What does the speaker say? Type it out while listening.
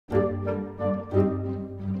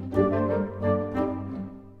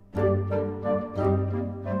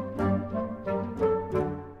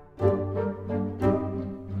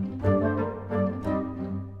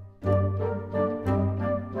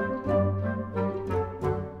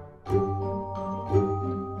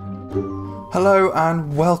Hello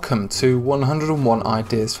and welcome to 101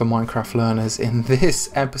 Ideas for Minecraft Learners. In this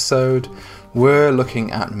episode we're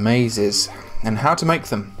looking at mazes and how to make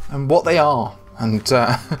them and what they are and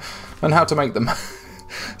how to make them.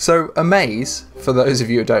 So a maze, for those of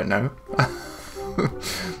you who don't know,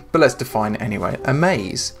 but let's define it anyway. A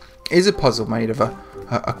maze is a puzzle made of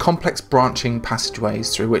a complex branching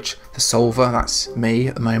passageways through which the solver, that's me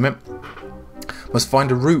at the moment, must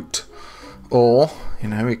find a route, or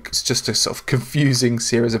it's just a sort of confusing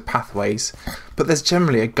series of pathways, but there's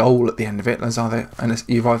generally a goal at the end of it.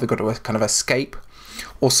 You've either got to kind of escape,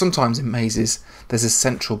 or sometimes in mazes there's a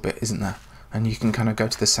central bit, isn't there? And you can kind of go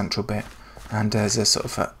to the central bit and there's a sort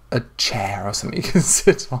of a chair or something you can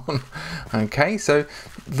sit on. Okay, so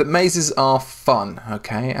the mazes are fun,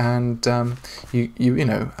 okay, and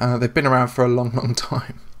they've been around for a long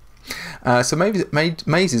time. So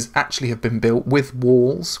mazes actually have been built with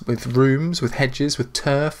walls, with rooms, with hedges, with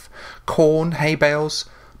turf, corn, hay bales,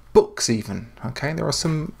 books even. Okay, there are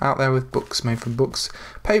some out there with books made from books,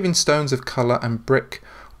 paving stones of colour and brick,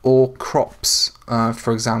 or crops,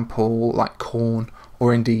 for example, like corn,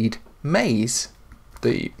 or indeed maize,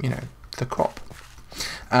 the crop.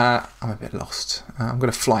 I'm a bit lost. I'm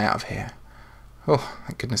going to fly out of here. Oh,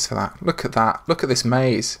 thank goodness for that. Look at that. Look at this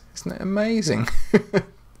maze. Isn't it amazing?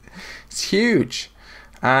 It's huge,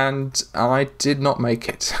 and I did not make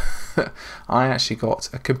it. I actually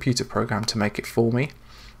got a computer program to make it for me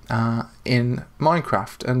in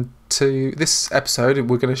Minecraft, and to this episode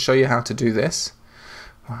we're going to show you how to do this.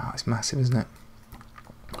 Wow, it's massive, isn't it?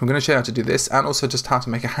 I'm going to show you how to do this, and also just how to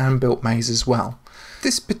make a hand-built maze as well.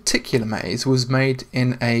 This particular maze was made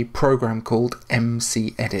in a program called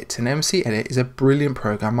MCEit, and MCEit is a brilliant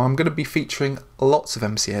program. I'm going to be featuring lots of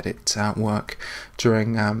MCEit work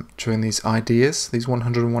during these ideas, these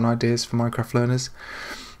 101 ideas for Minecraft learners.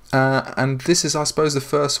 And this is, I suppose, the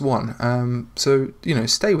first one. So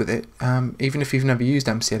stay with it. Even if you've never used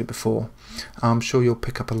MCEit before, I'm sure you'll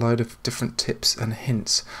pick up a load of different tips and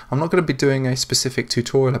hints. I'm not going to be doing a specific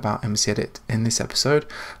tutorial about MCEit in this episode.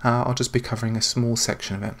 I'll just be covering a small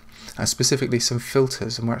section of it, specifically some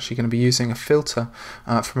filters, and we're actually going to be using a filter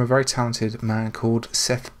from a very talented man called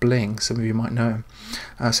Sethbling. Some of you might know him.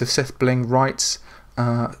 So Sethbling writes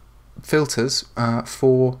filters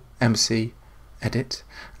for MCEit.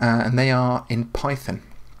 And they are in Python.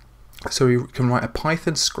 So we can write a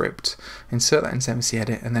Python script, insert that into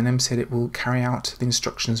MCEit, and then MCEit will carry out the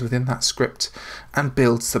instructions within that script and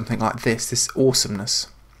build something like this awesomeness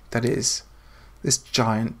that is this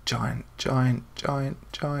giant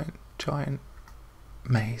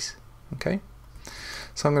maze. Okay,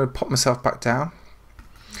 so I'm going to pop myself back down,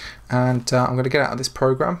 and I'm going to get out of this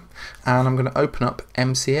program, and I'm going to open up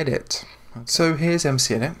MCEit. So here's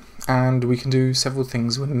MCEit, and we can do several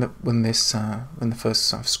things when the first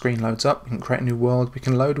sort of screen loads up. We can create a new world, we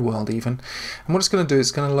can load a world even, and what it's going to do is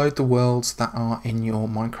it's going to load the worlds that are in your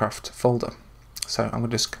Minecraft folder. So I'm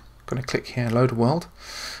just going to click here, load a world,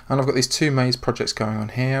 and I've got these two maze projects going on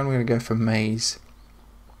here. I'm going to go for maze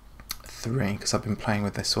 3 because I've been playing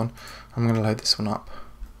with this one. I'm going to load this one up,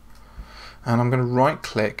 and I'm going to right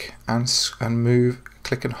click and move,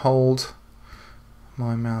 click and hold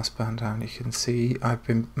my mouse button down. You can see I've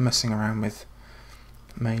been messing around with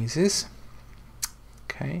mazes.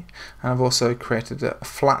 Okay, and I've also created a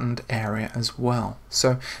flattened area as well.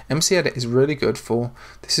 So MCEit is really good for,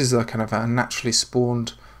 this is a kind of a naturally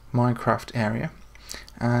spawned Minecraft area,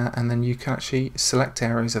 and then you can actually select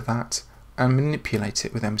areas of that and manipulate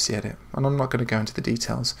it with MCEit. And I'm not going to go into the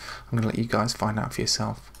details. I'm going to let you guys find out for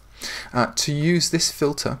yourself. To use this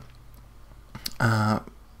filter,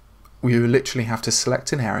 we literally have to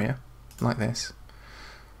select an area like this.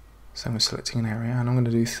 So I'm selecting an area, and I'm going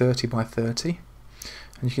to do 30 by 30,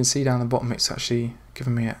 and you can see down the bottom it's actually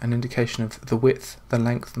giving me an indication of the width, the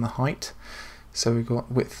length and the height. So we've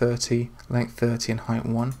got width 30, length 30 and height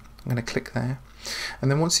 1. I'm going to click there, and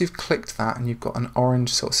then once you've clicked that and you've got an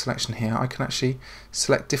orange sort of selection here, I can actually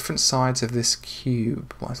select different sides of this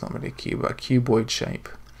cube. Well, it's not really a cube, but a cuboid shape.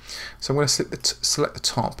 So I'm going to select the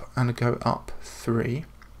top and go up 3.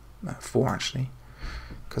 4 actually,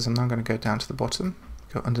 because I'm now going to go down to the bottom,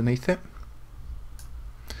 go underneath it,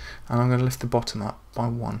 and I'm going to lift the bottom up by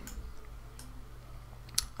 1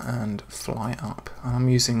 and fly up. And I'm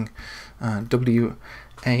using WASD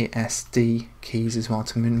keys as well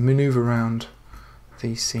to maneuver around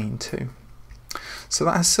the scene too. So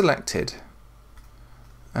that has selected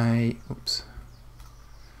a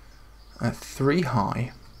 3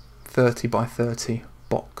 high 30 by 30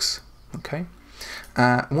 box. Okay.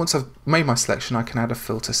 Once I've made my selection, I can add a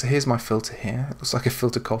filter. So here's my filter here. It looks like a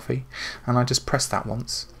filter coffee, and I just press that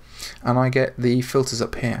once, and I get the filters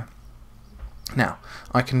up here. Now,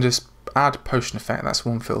 I can just add potion effect, that's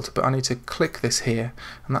one filter, but I need to click this here,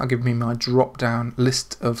 and that'll give me my drop-down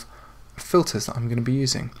list of filters that I'm going to be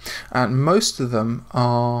using. And most of them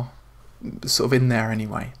are sort of in there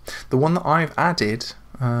anyway. The one that I've added,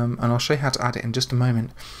 and I'll show you how to add it in just a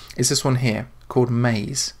moment, is this one here called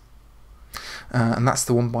Maze. And that's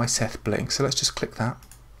the one by Sethbling. So let's just click that.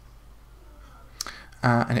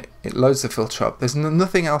 And it loads the filter up. There's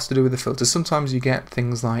nothing else to do with the filter. Sometimes you get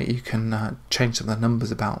things like you can change some of the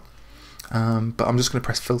numbers about. But I'm just going to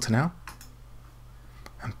press filter now.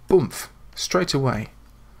 And boom, straight away.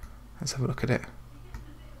 Let's have a look at it.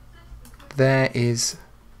 There is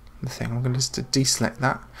the thing. I'm going to just deselect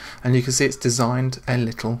that. And you can see it's designed a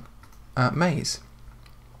little maze.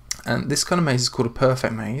 And this kind of maze is called a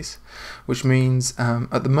perfect maze, which means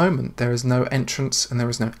at the moment there is no entrance and there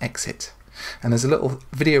is no exit. And there's a little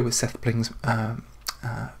video with Sethbling's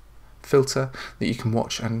filter that you can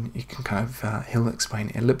watch, and you can kind of he'll explain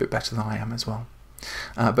it a little bit better than I am as well.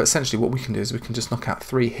 But essentially what we can do is we can just knock out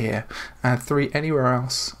 3 here, add 3 anywhere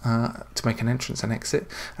else to make an entrance and exit,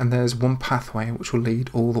 and there's one pathway which will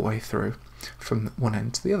lead all the way through from one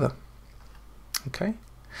end to the other. Okay,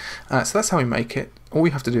 so that's how we make it. All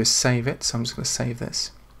we have to do is save it, so I'm just going to save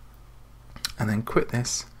this and then quit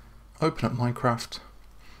this, open up Minecraft,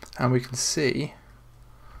 and we can see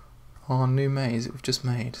our new maze that we've just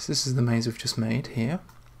made. So this is the maze we've just made here,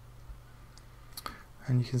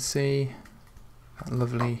 and you can see that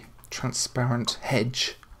lovely transparent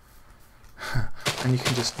hedge and you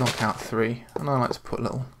can just knock out 3, and I like to put a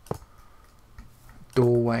little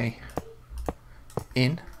doorway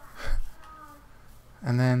in,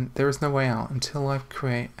 and then there is no way out until I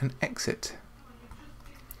create an exit.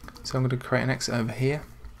 So I'm going to create an exit over here,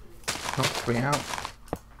 knock 3 out,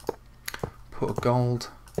 put a gold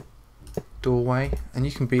doorway, and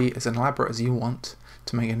you can be as elaborate as you want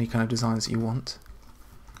to make any kind of designs that you want.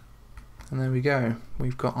 And there we go,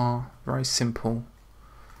 we've got our very simple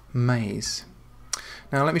maze.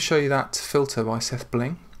 Now let me show you that filter by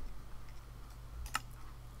Sethbling.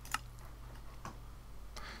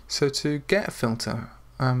 So to get a filter,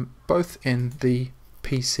 both in the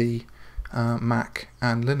PC, Mac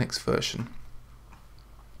and Linux version,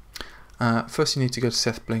 first you need to go to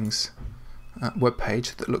Sethbling's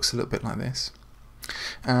webpage that looks a little bit like this.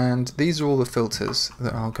 And these are all the filters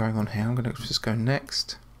that are going on here. I'm going to just go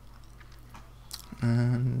next.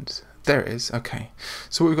 And there it is. Okay,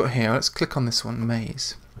 so what we've got here, let's click on this one,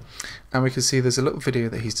 Maze, and we can see there's a little video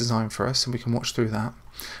that he's designed for us, and we can watch through that.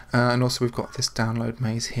 And also we've got this download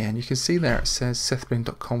maze here, and you can see there it says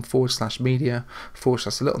sethbling.com/media/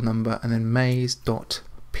 a little number and then maze.py,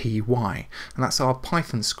 and that's our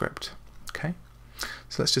Python script. Okay,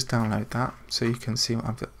 so let's just download that so you can see what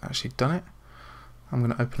I've actually done it. I'm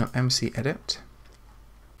going to open up MCEit.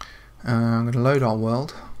 I'm going to load our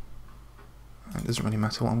world. It doesn't really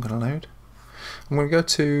matter what I'm going to load. I'm going to go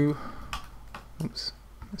to, oops,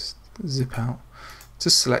 let's zip out,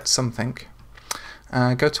 just select something,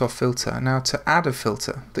 go to our filter. Now to add a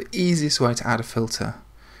filter, the easiest way to add a filter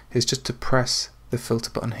is just to press the filter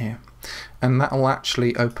button here, and that will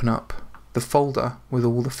actually open up the folder with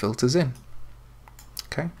all the filters in.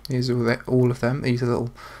 Okay, these are all of them. These are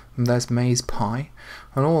little, there's Maze Pie,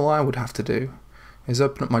 and all I would have to do is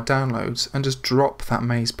open up my downloads and just drop that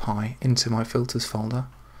Maze Pie into my filters folder,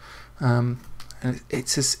 and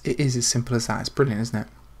it is as simple as that. It's brilliant, isn't it?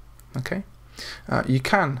 Okay, you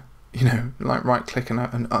can, you know, like right click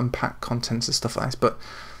and unpack contents and stuff like this, but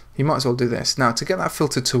you might as well do this. Now to get that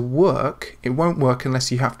filter to work, it won't work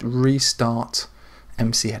unless you have to restart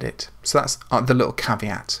MCEdit. So that's the little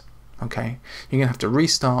caveat. Okay, you're gonna have to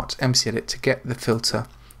restart MCEdit to get the filter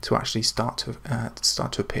to actually start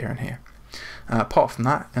to appear in here. Apart from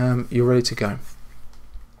that, you're ready to go.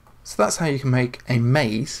 So that's how you can make a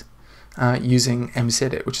maze using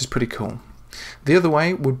MCEdit, which is pretty cool. The other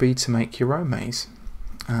way would be to make your own maze,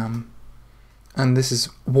 and this is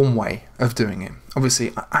one way of doing it.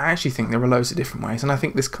 Obviously, I actually think there are loads of different ways, and I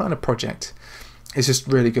think this kind of project is just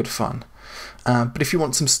really good fun. But if you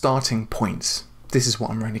want some starting points, this is what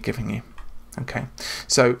I'm really giving you. Okay,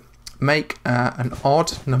 so make an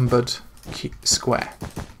odd numbered square.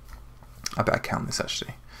 I better count this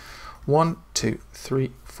actually. 1, 2,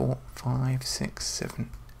 3, 4, 5, 6, 7,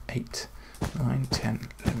 8, 9, 10,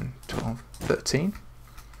 11, 12, 13.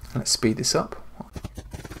 And let's speed this up.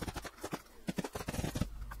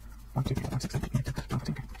 1, 2, 3, 4, 5, 6, 7, 8, 9, 10,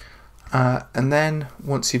 11, 12, 13. And then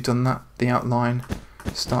once you've done that, the outline,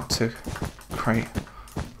 start to create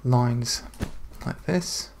lines like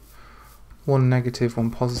this. 1 negative, 1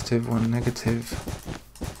 positive, 1 negative,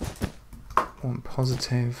 1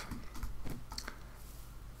 positive,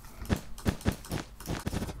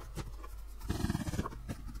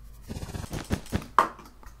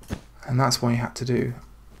 and that's why you had to do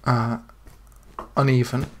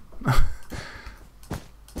uneven.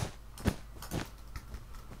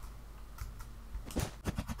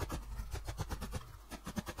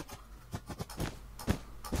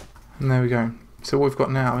 And there we go. So what we've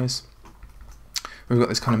got now is we've got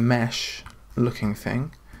this kind of mesh looking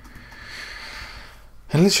thing,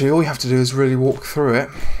 and literally all you have to do is really walk through it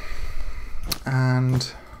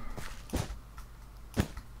and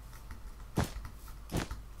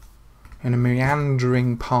in a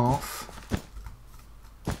meandering path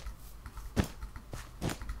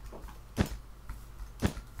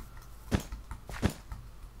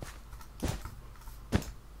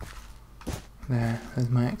there's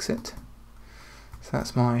my exit. So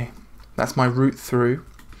that's my route through.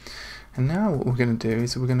 And now what we're going to do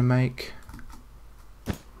is we're going to make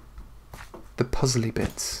the puzzly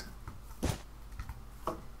bits.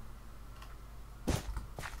 The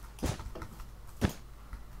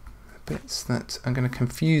bits that are going to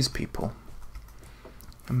confuse people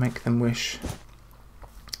and make them wish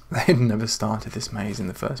they'd never started this maze in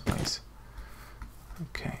the first place.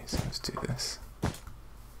 Okay, so let's do this.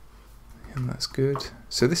 And that's good.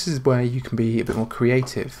 So this is where you can be a bit more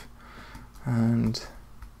creative and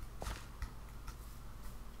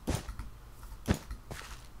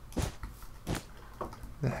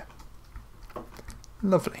there.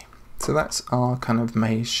 Lovely. So that's our kind of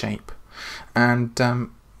maze shape, and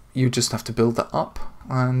you just have to build that up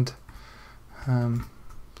and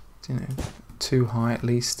you know, too high at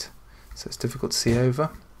least so it's difficult to see over.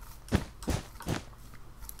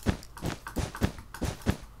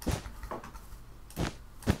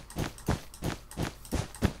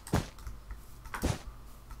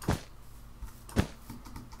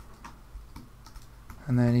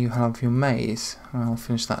 And then you have your maze. I'll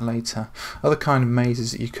finish that later. Other kind of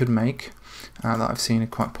mazes that you could make that I've seen are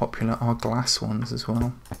quite popular are glass ones as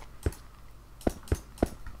well,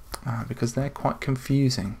 because they're quite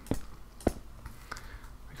confusing.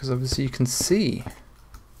 Because obviously you can see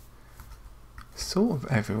sort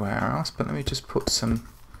of everywhere else, but let me just put some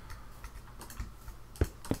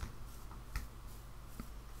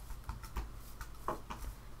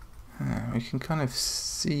we can kind of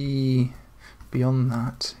see beyond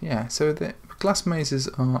that. Yeah, so the glass mazes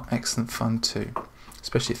are excellent fun too,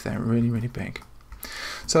 especially if they're really, really big.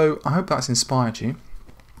 So I hope that's inspired you.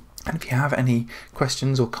 And if you have any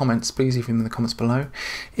questions or comments, please leave them in the comments below.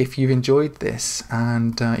 If you've enjoyed this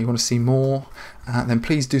and you want to see more, then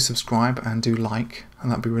please do subscribe and do like, and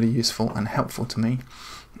that'd be really useful and helpful to me.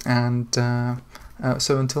 And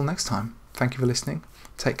so until next time, thank you for listening,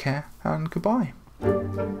 take care and goodbye.